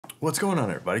What's going on,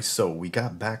 everybody? So we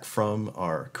got back from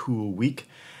our cool week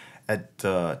at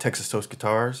Texas Toast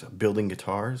Guitars, building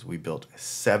guitars. We built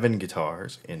 7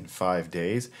 guitars in 5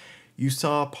 days. You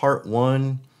saw part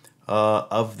 1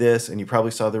 of this, and you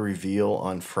probably saw the reveal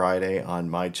on Friday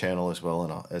on my channel as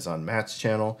well as on Matt's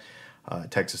channel,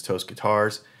 Texas Toast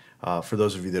Guitars. For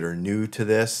those of you that are new to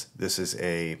this, this is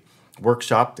a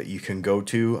workshop that you can go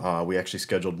to. We actually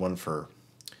scheduled one for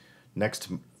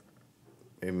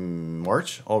in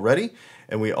March already,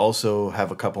 and we also have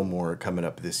a couple more coming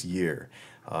up this year.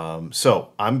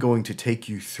 So I'm going to take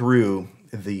you through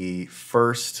the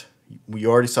first. We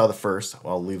already saw the first.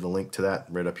 I'll leave a link to that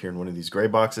right up here in one of these gray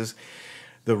boxes.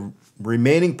 The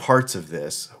remaining parts of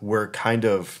this were kind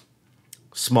of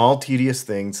small, tedious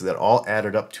things that all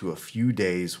added up to a few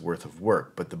days worth of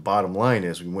work. But the bottom line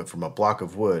is we went from a block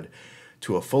of wood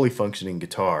to a fully functioning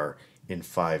guitar in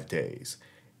 5 days.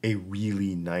 A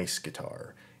really nice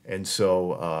guitar. And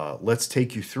so let's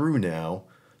take you through now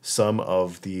some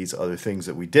of these other things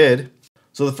that we did.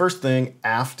 So the first thing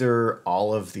after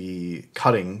all of the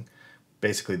cutting,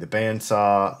 basically the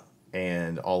bandsaw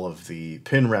and all of the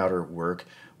pin router work,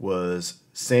 was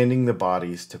sanding the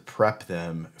bodies to prep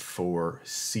them for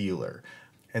sealer.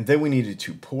 And then we needed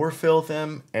to pore fill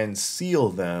them and seal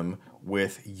them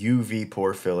with UV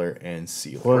pore filler and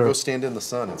sealer. We'll go stand in the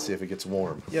sun and see if it gets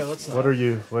warm. Yeah, let's. What are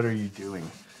you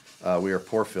doing? We are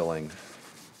pore filling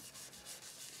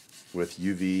with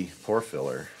UV pore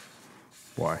filler.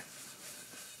 Why?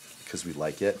 Because we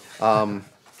like it.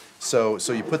 So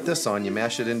you put this on, you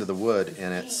mash it into the wood,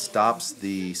 and it stops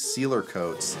the sealer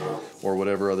coats or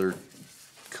whatever other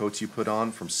coats you put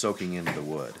on from soaking into the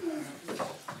wood.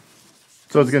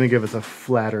 So it's going to give us a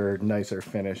flatter, nicer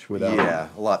finish without... Yeah,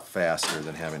 a lot faster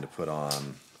than having to put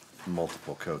on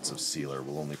multiple coats of sealer.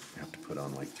 We'll only have to put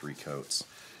on like 3 coats,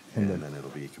 and then it'll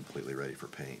be completely ready for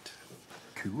paint.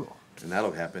 Cool. And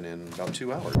that'll happen in about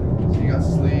 2 hours. So you got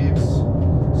sleeves,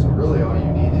 so really all you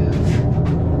need is a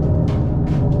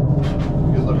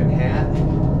good looking hat,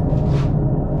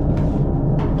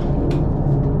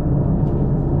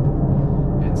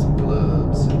 and some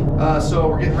gloves. So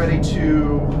we're getting ready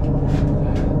to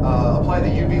apply the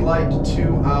UV light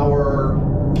to our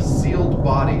sealed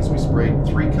bodies. We sprayed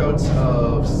 3 coats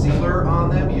of sealer on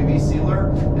them, UV sealer,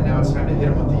 and now it's time to hit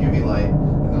them with the UV light,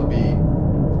 and they'll be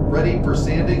ready for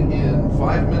sanding in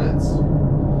 5 minutes.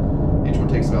 Each one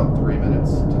takes about 3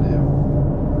 minutes to do.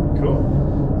 Cool.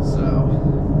 So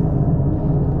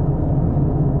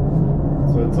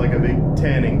it's like a big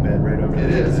tanning bed right over there.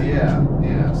 It is, yeah.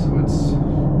 Yeah, so it's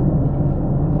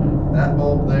that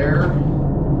bulb there,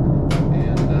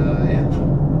 and yeah.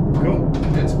 Cool.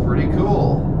 It's pretty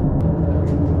cool.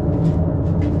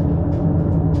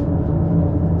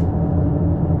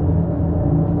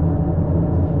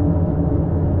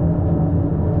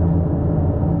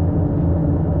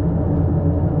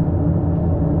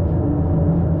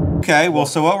 Okay, well,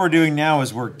 so what we're doing now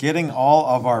is we're getting all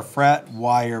of our fret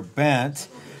wire bent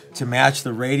to match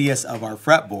the radius of our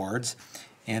fretboards,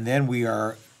 and then we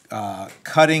are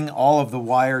cutting all of the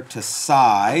wire to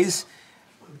size,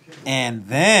 and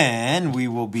then we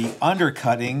will be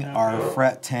undercutting our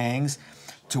fret tangs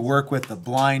to work with the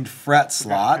blind fret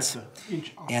slots,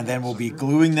 and then we'll be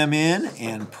gluing them in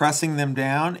and pressing them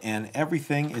down, and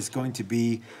everything is going to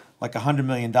be like $100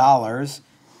 million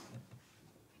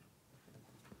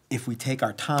if we take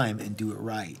our time and do it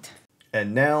right.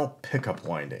 And now pickup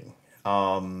winding.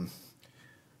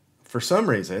 For some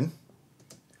reason,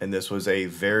 and this was a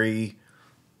very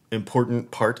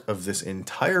important part of this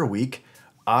entire week,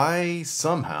 I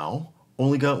somehow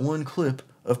only got 1 clip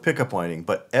of pickup winding,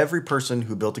 but every person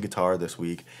who built a guitar this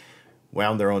week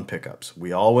wound their own pickups.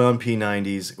 We all wound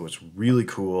P90s. It was really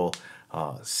cool.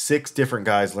 6 different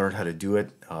guys learned how to do it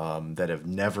that have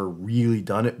never really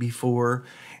done it before.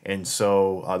 And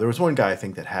so there was one guy, I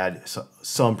think, that had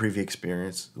some previous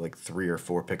experience, like 3 or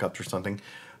 4 pickups or something,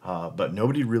 but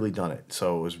nobody had really done it.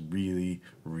 So it was really,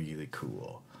 really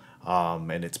cool.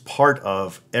 And it's part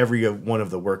of every one of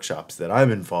the workshops that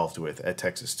I'm involved with at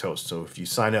Texas Toast. So if you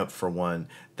sign up for one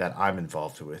that I'm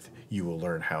involved with, you will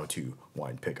learn how to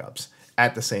wind pickups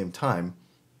at the same time.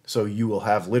 So you will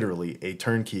have literally a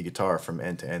turnkey guitar from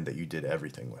end to end that you did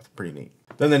everything with. Pretty neat.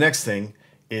 Then the next thing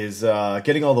is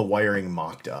getting all the wiring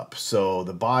mocked up. So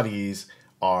the bodies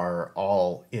are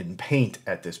all in paint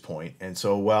at this point. And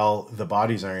so while the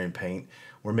bodies are in paint,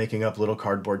 we're making up little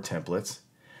cardboard templates.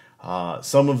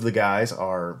 Some of the guys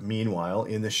are, meanwhile,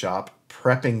 in the shop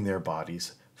prepping their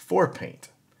bodies for paint.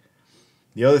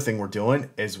 The other thing we're doing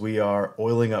is we are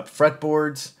oiling up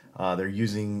fretboards. They're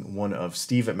using one of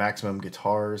Steve at Maximum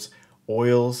Guitars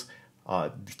oils.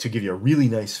 to give you a really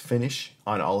nice finish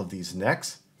on all of these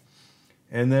necks.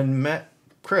 And then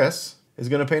Chris is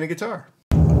going to paint a guitar.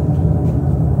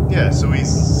 Yeah, so we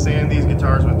sand these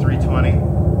guitars with 320,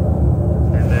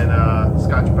 and then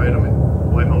scotch paint them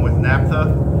and wipe them with naphtha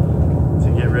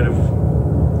to get rid of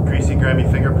greasy, grimy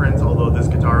fingerprints, although this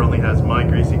guitar only has my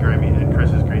greasy, grimy, and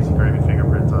Chris's greasy, grimy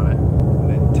fingerprints on it. And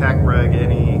then tack rag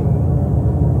any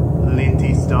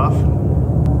linty stuff.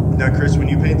 Now Chris, when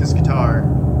you paint this guitar,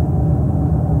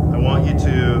 I want you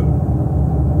to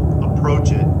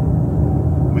approach it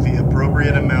with the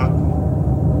appropriate amount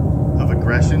of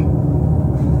aggression.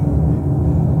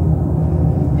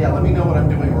 Yeah, let me know what I'm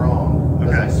doing wrong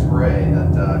as I spray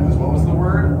that, because what was the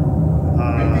word?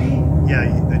 Wimpy? Yeah,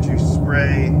 that you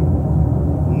spray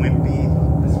wimpy.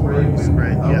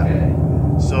 Spray, yeah. Okay.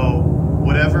 So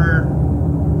whatever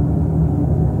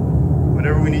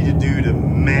we need to do to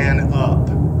man up.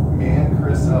 Man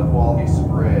Chris up while he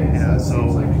sprays. Yeah, that so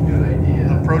seems like a good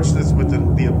idea. Approach this with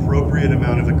the appropriate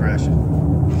amount of aggression.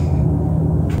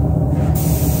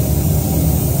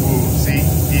 Ooh, see,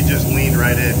 he just leaned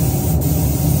right in.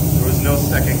 There was no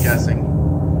second guessing.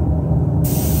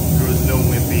 There was no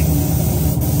wimpy.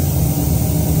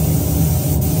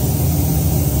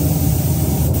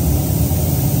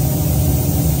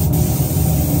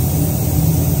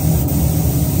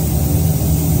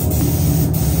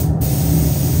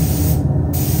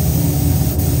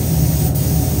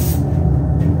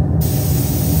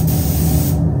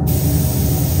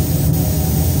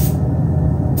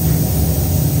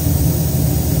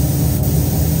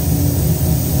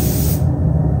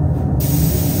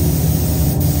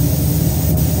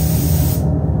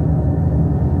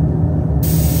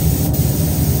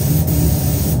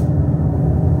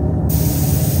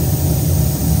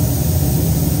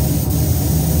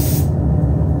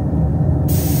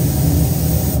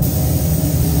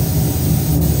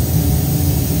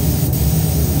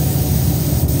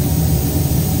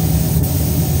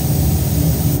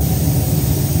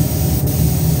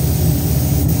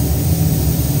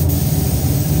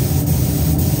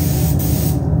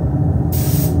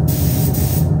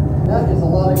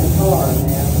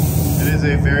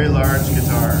 A very large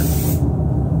guitar.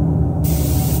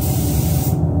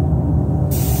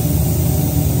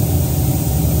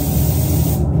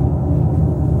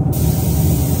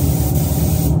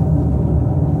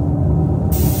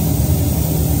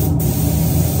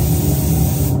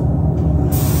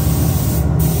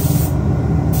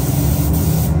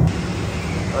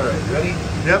 All right, ready?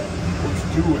 Yep.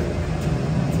 Let's do it.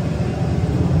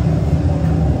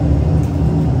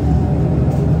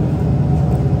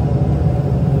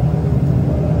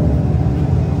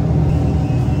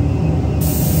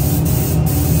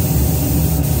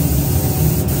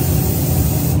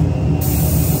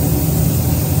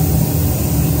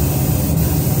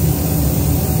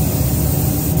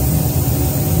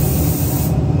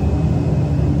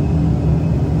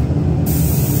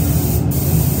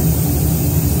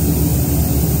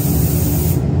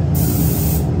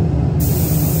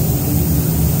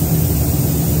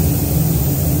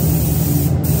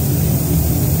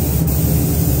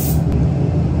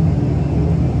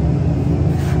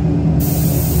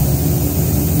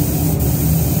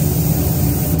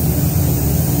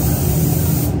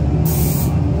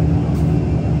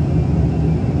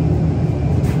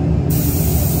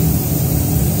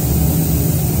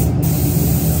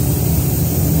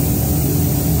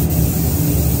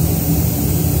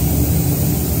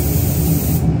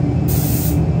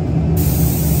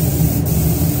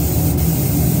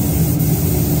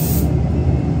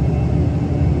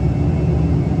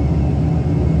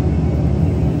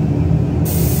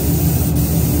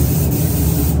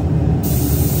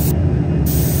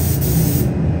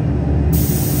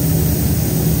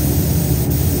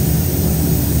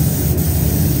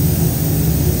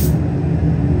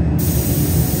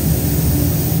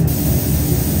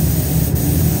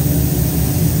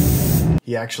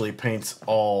 He actually paints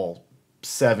all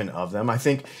 7 of them. I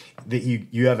think that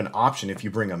you have an option if you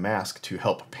bring a mask to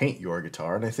help paint your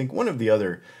guitar, and I think one of the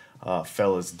other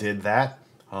fellas did that,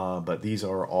 but these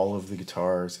are all of the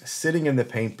guitars sitting in the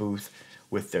paint booth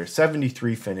with their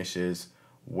 73 finishes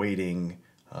waiting.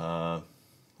 Well,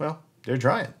 they're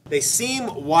drying. They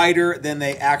seem wider than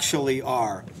they actually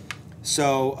are.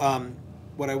 So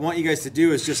what I want you guys to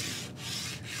do is just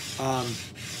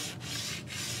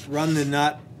run the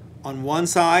nut on one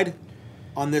side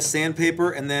on this sandpaper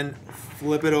and then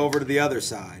flip it over to the other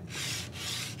side.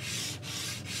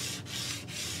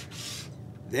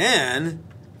 Then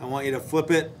I want you to flip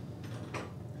it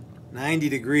 90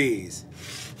 degrees.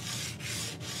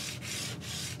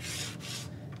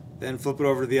 Then flip it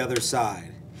over to the other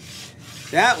side.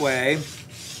 That way,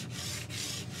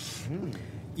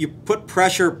 you put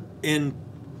pressure in.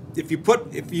 If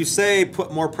you say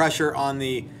put more pressure on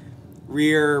the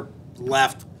rear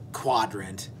left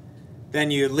quadrant, then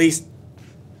you at least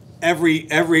every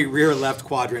rear left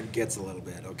quadrant gets a little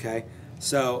bit. Okay,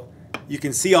 so you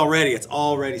can see already it's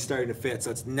already starting to fit.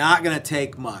 So it's not going to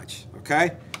take much.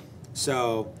 Okay,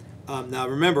 so now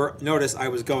remember, notice I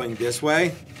was going this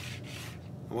way.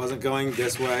 I wasn't going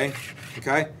this way.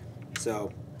 Okay,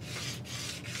 so.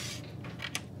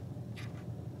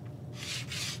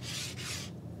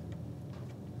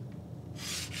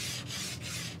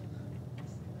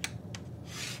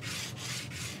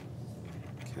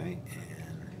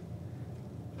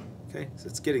 Okay, so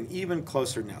it's getting even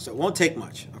closer now. So it won't take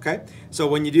much, okay? So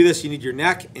when you do this, you need your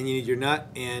neck and you need your nut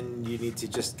and you need to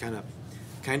just kind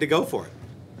of go for it.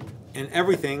 And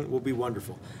everything will be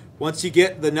wonderful. Once you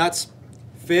get the nuts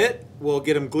fit, we'll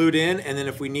get them glued in, and then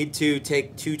if we need to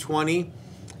take 220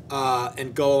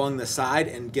 and go along the side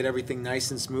and get everything nice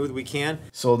and smooth, we can.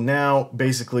 So now,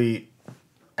 basically,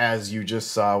 as you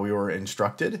just saw, we were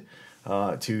instructed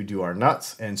to do our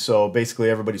nuts, and so basically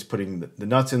everybody's putting the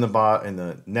nuts in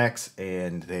the necks,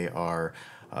 and they are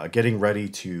getting ready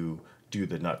to do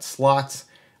the nut slots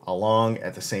along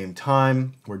at the same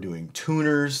time. We're doing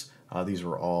tuners. These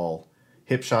were all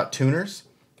hip shot tuners.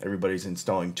 Everybody's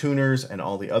installing tuners and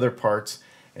all the other parts,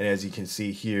 and as you can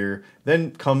see here,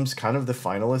 then comes kind of the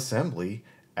final assembly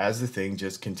as the thing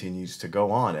just continues to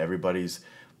go on. Everybody's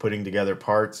putting together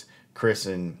parts. Chris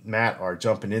and Matt are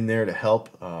jumping in there to help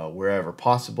wherever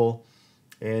possible.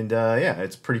 And yeah,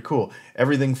 it's pretty cool.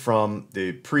 Everything from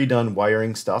the pre-done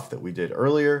wiring stuff that we did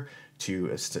earlier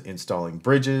to installing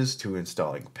bridges, to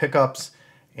installing pickups.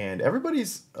 And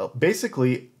everybody's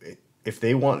basically, if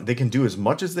they want, they can do as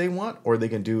much as they want, or they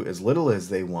can do as little as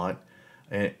they want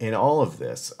in all of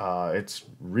this. It's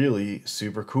really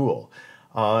super cool.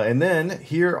 And then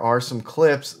here are some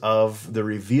clips of the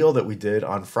reveal that we did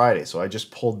on Friday. So I just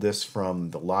pulled this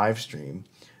from the live stream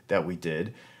that we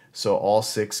did. So all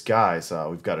 6 guys,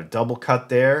 we've got a double cut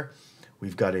there.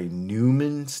 We've got a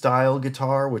Newman style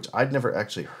guitar, which I'd never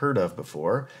actually heard of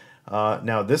before.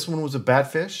 Now this one was a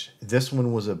Batfish. This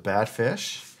one was a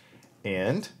Batfish.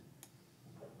 And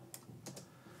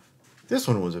this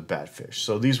one was a Batfish.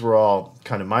 So these were all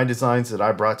kind of my designs that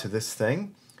I brought to this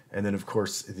thing. And then, of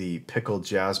course, the Pickle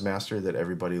Jazzmaster that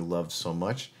everybody loved so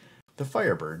much. The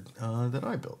Firebird that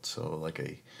I built. So like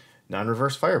a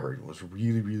non-reverse Firebird was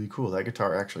really, really cool. That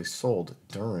guitar actually sold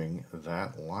during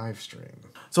that live stream.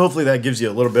 So hopefully that gives you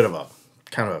a little bit of a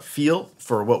kind of a feel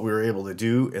for what we were able to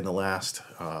do in the last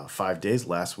 5 days,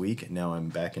 last week. And now I'm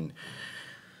back in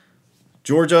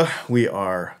Georgia. We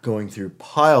are going through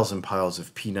piles and piles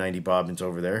of P90 bobbins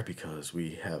over there because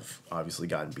we have obviously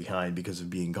gotten behind because of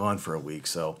being gone for a week.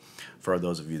 So for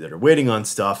those of you that are waiting on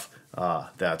stuff,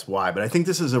 that's why. But I think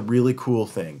this is a really cool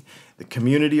thing. The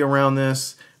community around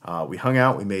this, we hung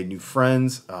out, we made new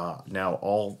friends. Now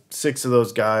all 6 of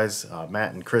those guys,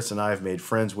 Matt and Chris and I have made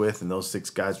friends with, and those 6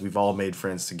 guys, we've all made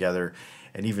friends together,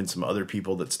 and even some other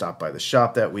people that stopped by the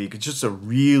shop that week. It's just a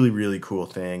really, really cool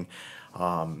thing.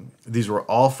 These were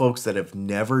all folks that have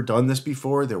never done this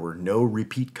before. There were no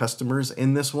repeat customers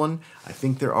in this one. I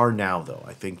think there are now, though.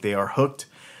 I think they are hooked.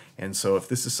 And so if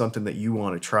this is something that you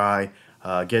want to try,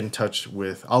 get in touch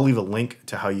with, I'll leave a link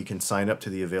to how you can sign up to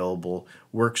the available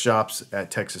workshops at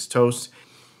Texas Toast.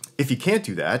 If you can't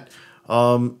do that,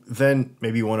 then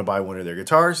maybe you want to buy one of their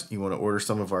guitars, you want to order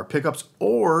some of our pickups,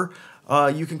 or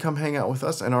you can come hang out with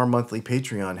us in our monthly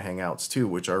Patreon hangouts too,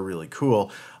 which are really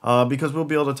cool because we'll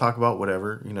be able to talk about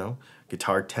whatever,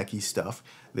 guitar techie stuff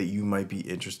that you might be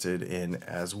interested in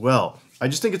as well. I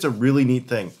just think it's a really neat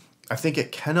thing. I think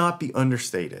it cannot be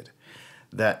understated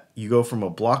that you go from a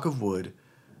block of wood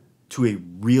to a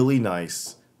really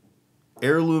nice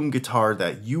heirloom guitar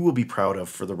that you will be proud of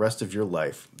for the rest of your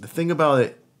life. The thing about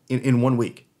it in 1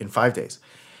 week, in 5 days.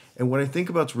 And what I think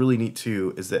about's really neat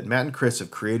too is that Matt and Chris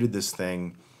have created this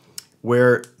thing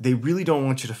where they really don't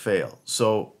want you to fail.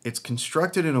 So it's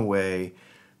constructed in a way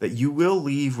that you will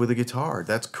leave with a guitar.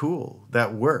 That's cool.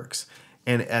 That works.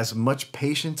 And as much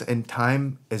patience and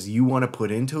time as you want to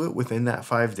put into it within that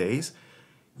 5 days,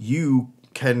 you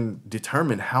can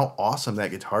determine how awesome that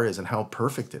guitar is and how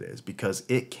perfect it is, because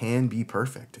it can be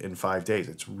perfect in 5 days.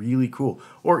 It's really cool.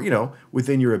 Or,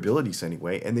 within your abilities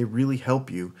anyway, and they really help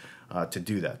you to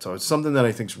do that. So it's something that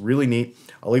I think is really neat.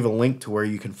 I'll leave a link to where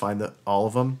you can find all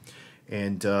of them,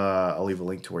 and I'll leave a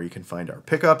link to where you can find our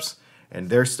pickups and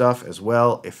their stuff as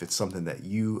well if it's something that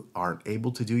you aren't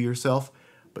able to do yourself.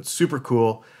 But super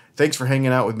cool. Thanks for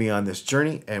hanging out with me on this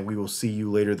journey, and we will see you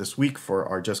later this week for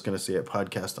our Just Gonna Say It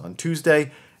podcast on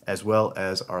Tuesday, as well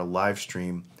as our live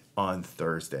stream on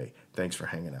Thursday. Thanks for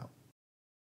hanging out.